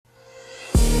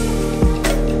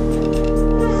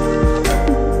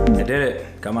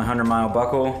Got my 100-mile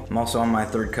buckle. I'm also on my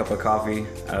 3rd cup of coffee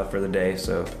for the day,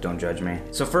 so don't judge me.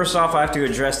 So first off, I have to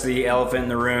address the elephant in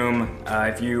the room.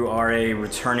 If you are a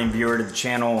returning viewer to the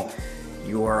channel,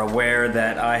 you are aware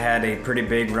that I had a pretty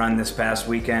big run this past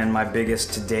weekend, my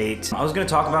biggest to date. I was gonna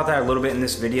talk about that a little bit in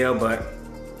this video, but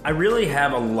I really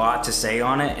have a lot to say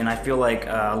on it, and I feel like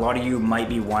a lot of you might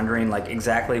be wondering like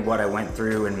exactly what I went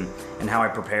through and how I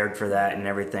prepared for that and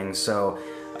everything. So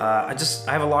I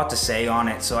have a lot to say on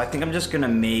it, so I think I'm just gonna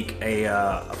make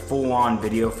a full-on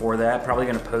video for that. Probably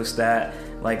gonna post that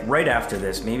like right after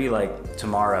this, maybe like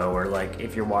tomorrow, or like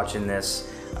if you're watching this,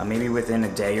 maybe within a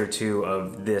day or two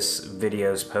of this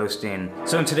video's posting.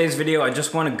 So in today's video, I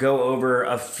just want to go over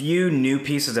a few new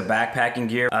pieces of backpacking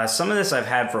gear. Some of this I've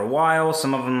had for a while,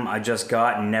 some of them I just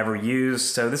got and never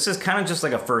used. So this is kind of just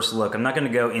like a first look. I'm not going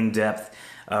to go in depth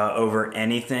over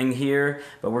anything here,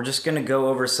 but we're just gonna go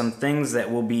over some things that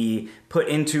will be put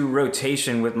into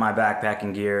rotation with my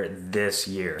backpacking gear this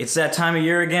year. It's that time of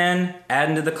year again,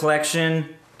 adding to the collection,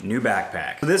 new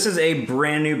backpack. So this is a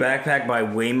brand new backpack by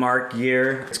Waymark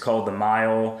Gear. It's called the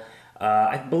Mile.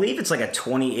 I believe it's like a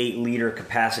 28-liter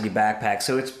capacity backpack,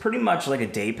 so it's pretty much like a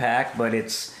day pack, but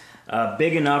it's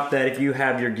big enough that if you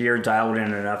have your gear dialed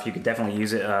in enough, you could definitely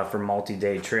use it for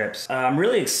multi-day trips. I'm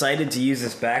really excited to use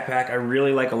this backpack. I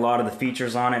really like a lot of the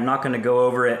features on it. I'm not going to go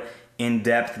over it in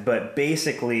depth, but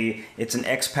basically it's an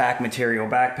X-Pack material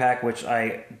backpack, which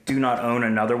I do not own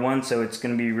another one, so it's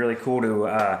going to be really cool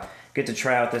to get to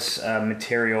try out this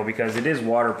material because it is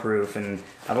waterproof, and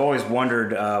I've always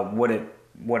wondered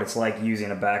what it's like using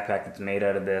a backpack that's made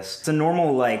out of this. It's a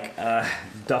normal like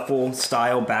duffel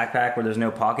style backpack where there's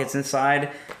no pockets inside,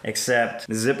 except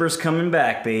the zipper's coming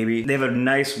back, baby. They have a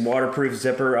nice waterproof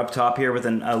zipper up top here with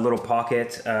a little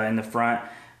pocket in the front,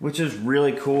 which is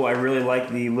really cool. I really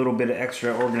like the little bit of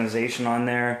extra organization on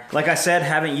there. Like I said,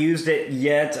 haven't used it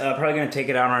yet. Probably gonna take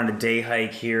it out on a day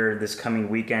hike here this coming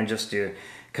weekend just to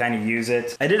kind of use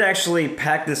it. I did actually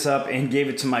pack this up and gave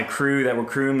it to my crew that were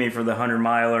crewing me for the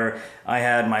 100-miler. I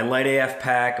had my LiteAF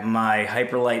pack, my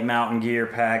Hyperlight mountain gear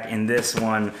pack, and this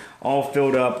one all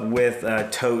filled up with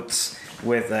totes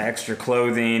with extra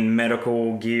clothing,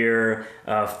 medical gear,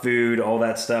 food, all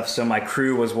that stuff. So my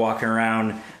crew was walking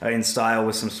around in style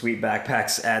with some sweet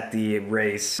backpacks at the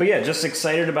race. But yeah, just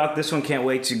excited about this one. Can't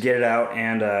wait to get it out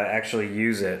and actually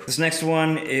use it. This next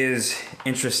one is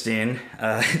interesting.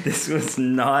 This was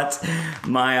not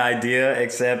my idea,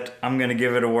 except I'm gonna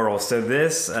give it a whirl. So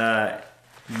this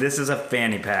is a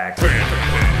fanny pack.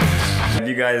 If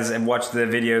you guys have watched the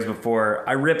videos before,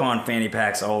 I rip on fanny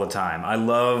packs all the time. I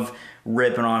love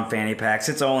ripping on fanny packs.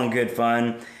 It's all in good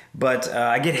fun, but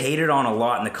I get hated on a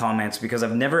lot in the comments because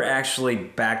I've never actually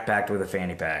backpacked with a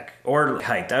fanny pack or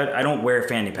hiked. I don't wear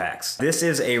fanny packs. This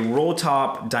is a roll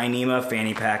top Dyneema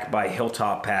fanny pack by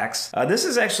Hilltop packs. This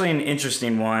is actually an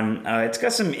interesting one. It's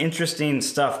got some interesting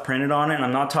stuff printed on it, and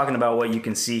I'm not talking about what you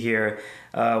can see here.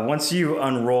 Once you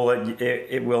unroll it,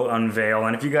 it will unveil.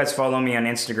 And if you guys follow me on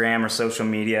Instagram or social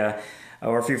media,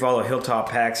 or if you follow Hilltop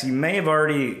Packs, you may have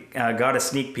already got a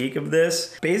sneak peek of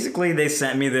this. Basically, they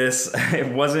sent me this.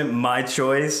 It wasn't my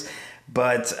choice,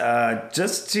 but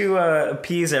just to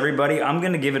appease everybody, I'm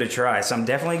gonna give it a try. So I'm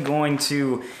definitely going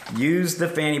to use the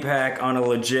fanny pack on a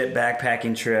legit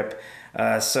backpacking trip,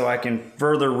 so I can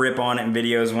further rip on it in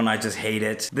videos when I just hate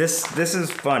it. This is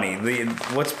funny.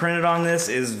 What's printed on this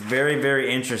is very,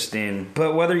 very interesting.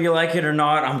 But whether you like it or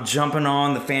not, I'm jumping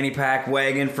on the fanny pack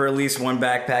wagon for at least one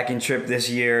backpacking trip this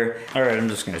year. All right, I'm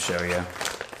just gonna show you.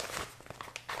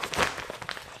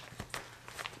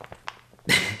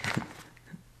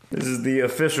 This is the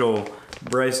official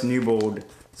Bryce Newbold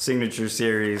Signature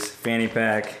Series fanny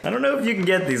pack. I don't know if you can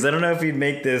get these. I don't know if you'd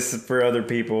make this for other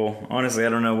people. Honestly, I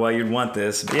don't know why you'd want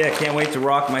this. But yeah, can't wait to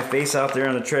rock my face out there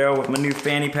on the trail with my new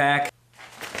fanny pack.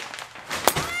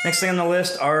 Next thing on the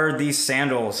list are these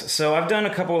sandals. So I've done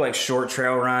a couple like short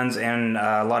trail runs and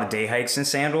a lot of day hikes in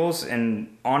sandals,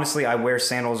 and honestly I wear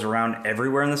sandals around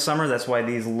everywhere in the summer. That's why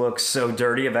these look so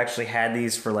dirty. I've actually had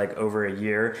these for like over a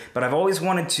year, but I've always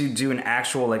wanted to do an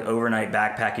actual like overnight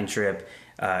backpacking trip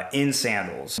in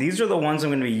sandals. These are the ones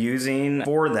I'm going to be using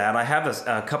for that. I have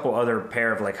a couple other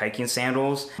pair of like hiking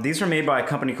sandals. These are made by a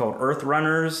company called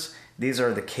Runners. These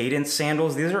are the Cadence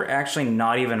sandals. These are actually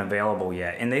not even available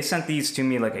yet, and they sent these to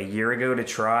me like a year ago to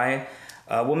try.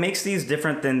 What makes these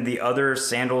different than the other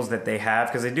sandals that they have,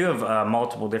 because they do have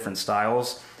multiple different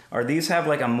styles, are these have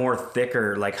like a more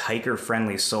thicker, like hiker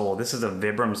friendly sole. This is a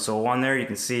Vibram sole on there. You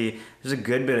can see there's a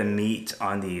good bit of meat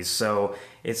on these, so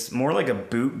it's more like a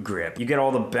boot grip. You get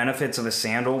all the benefits of a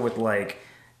sandal with like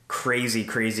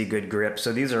crazy good grip.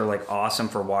 So these are like awesome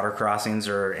for water crossings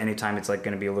or anytime it's like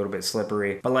going to be a little bit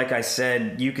slippery. But like I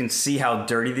said, you can see how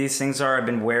dirty these things are. I've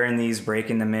been wearing these,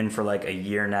 breaking them in for like a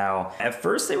year now. At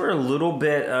first they were a little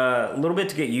bit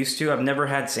to get used to. I've never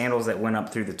had sandals that went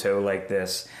up through the toe like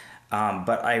this.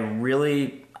 But I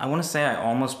want to say I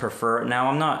almost prefer it now.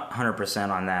 I'm not 100%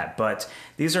 on that, but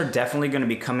these are definitely going to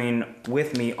be coming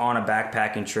with me on a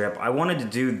backpacking trip. I wanted to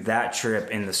do that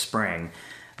trip in the spring,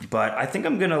 but I think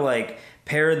I'm going to like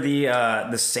pair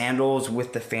the sandals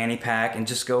with the fanny pack and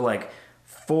just go like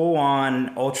full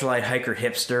on ultralight hiker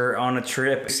hipster on a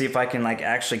trip. See if I can like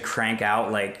actually crank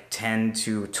out like 10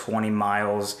 to 20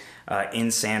 miles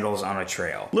in sandals on a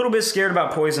trail. A little bit scared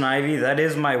about poison ivy. That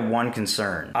is my one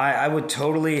concern. I would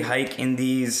totally hike in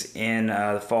these in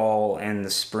the fall and the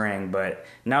spring, but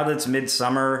now that it's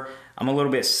midsummer, I'm a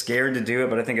little bit scared to do it,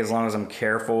 but I think as long as I'm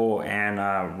careful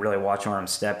and really watching where I'm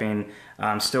stepping,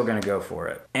 I'm still gonna go for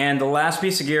it. And the last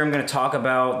piece of gear I'm gonna talk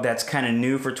about that's kind of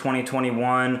new for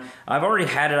 2021, I've already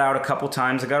had it out a couple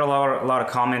times. I got a lot of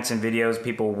comments and videos,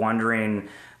 people wondering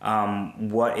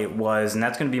what it was, and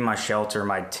that's gonna be my shelter,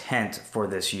 my tent for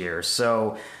this year.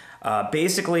 So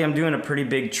basically I'm doing a pretty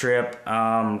big trip,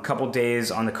 couple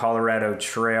days on the Colorado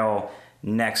Trail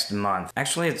next month.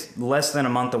 Actually, it's less than a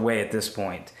month away at this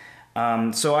point.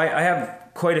 So I have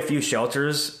quite a few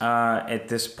shelters at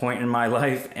this point in my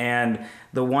life, and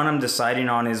the one I'm deciding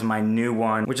on is my new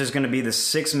one, which is going to be the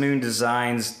 6 Moon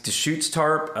Designs Deshutes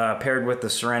Tarp paired with the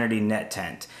Serenity Net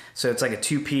Tent. So it's like a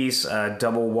two-piece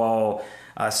double wall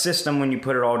system when you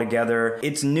put it all together.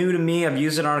 It's new to me. I've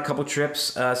used it on a couple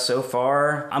trips so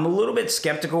far. I'm a little bit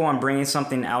skeptical on bringing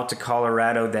something out to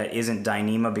Colorado that isn't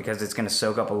Dyneema because it's going to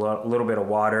soak up a little bit of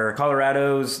water.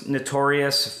 Colorado's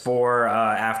notorious for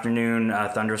afternoon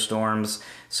thunderstorms,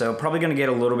 so probably going to get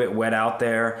a little bit wet out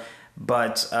there.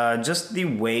 But just the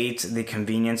weight, the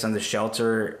convenience on the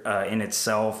shelter in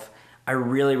itself, I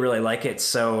really like it.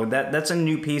 So that's a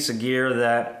new piece of gear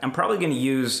that I'm probably going to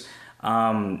use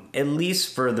at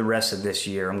least for the rest of this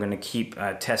year. I'm going to keep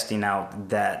testing out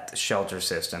that shelter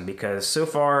system because so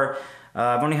far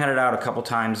I've only had it out a couple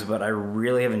times, but I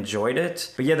really have enjoyed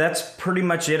it. But yeah, that's pretty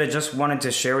much it. I just wanted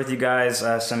to share with you guys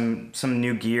some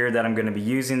new gear that I'm going to be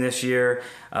using this year,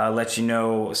 let you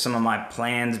know some of my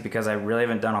plans because I really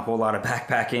haven't done a whole lot of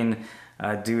backpacking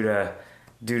due to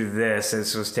this.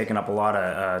 This was taking up a lot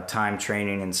of time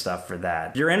training and stuff for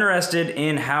that. If you're interested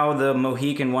in how the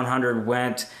Mohican 100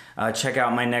 went, check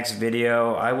out my next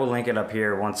video. I will link it up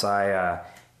here once I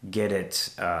get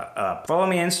it up. Follow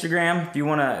me on Instagram if you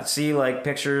want to see like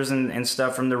pictures and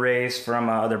stuff from the race, from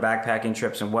other backpacking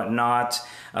trips and whatnot.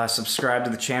 Subscribe to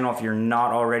the channel if you're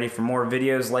not already for more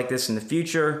videos like this in the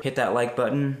future. Hit that like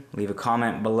button, leave a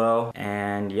comment below,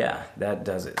 and yeah, that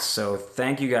does it. So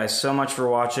thank you guys so much for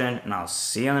watching, and I'll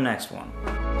see you on the next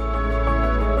one.